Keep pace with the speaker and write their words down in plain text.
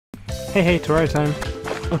Hey, Terraria time.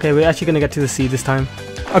 Okay, we're actually gonna get to the sea this time.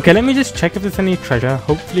 Okay, let me just check if there's any treasure.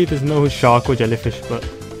 Hopefully there's no shark or jellyfish, but...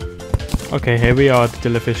 Okay, here we are, the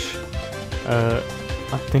jellyfish.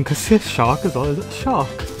 I think I see a shark as well. Is it a shark?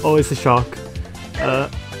 Oh, it's a shark.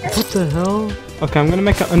 What the hell? Okay, I'm gonna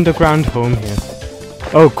make an underground home here.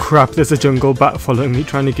 Oh crap, there's a jungle bat following me,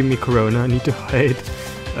 trying to give me corona. I need to hide.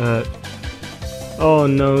 Oh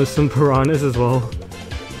no, some piranhas as well.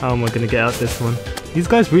 How am I gonna get out this one? These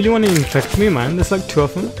guys really want to infect me, man. There's like 2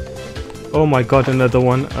 of them. Oh my god, another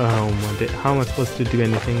one. Oh my god, how am I supposed to do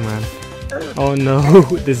anything, man? Oh no,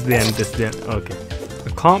 this is the end, this is the end. Okay. I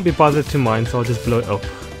can't be bothered to mine, so I'll just blow it up.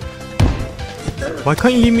 Why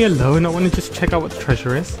can't you leave me alone? I want to just check out what the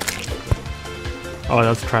treasure is. Oh,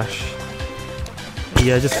 that's trash.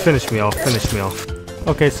 Yeah, just finish me off, finish me off.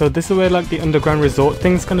 Okay, so this is where like the underground resort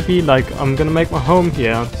thing's gonna be. Like, I'm gonna make my home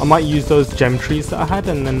here. I might use those gem trees that I had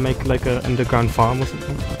and then make like an underground farm or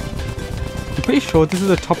something. I'm pretty sure this is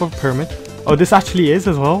the top of a pyramid. Oh, this actually is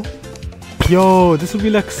as well. Yo, this would be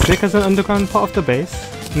like sick as an underground part of the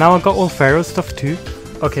base. Now I got all Pharaoh stuff too.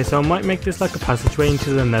 Okay, so I might make this like a passageway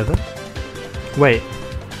into the nether. Wait,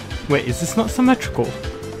 is this not symmetrical?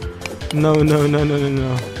 No.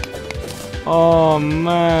 Oh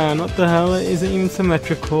man, what the hell? It isn't even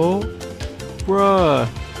symmetrical. Bruh.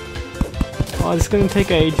 Oh, this is gonna take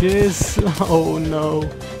ages. Oh no.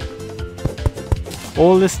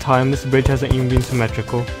 All this time, this bridge hasn't even been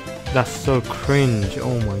symmetrical. That's so cringe.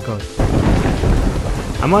 Oh my god.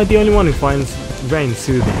 Am I the only one who finds rain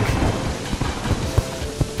soothing?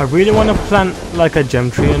 I really want to plant like a gem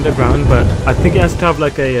tree underground, but I think it has to have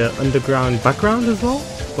like a underground background as well,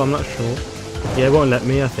 but I'm not sure. Yeah, it won't let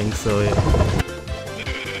me, I think so, yeah.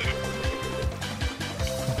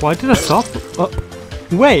 Why did I stop?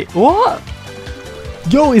 Wait, what?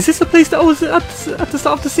 Yo, is this the place that was at the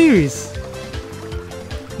start of the series?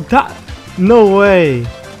 That... No way.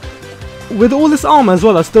 With all this armor as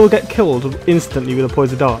well, I still get killed instantly with a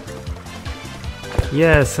poison dart.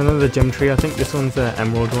 Yes, another gem tree. I think this one's an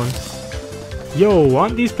emerald one. Yo,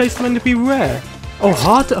 aren't these places meant to be rare? Oh,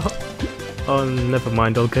 hard to... Oh, never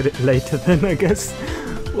mind. I'll get it later then, I guess.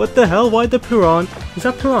 What the hell? Why the piranha? Is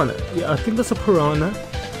that piranha? Yeah, I think that's a piranha.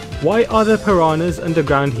 Why are there piranhas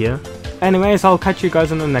underground here? Anyways, I'll catch you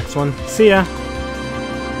guys on the next one. See ya!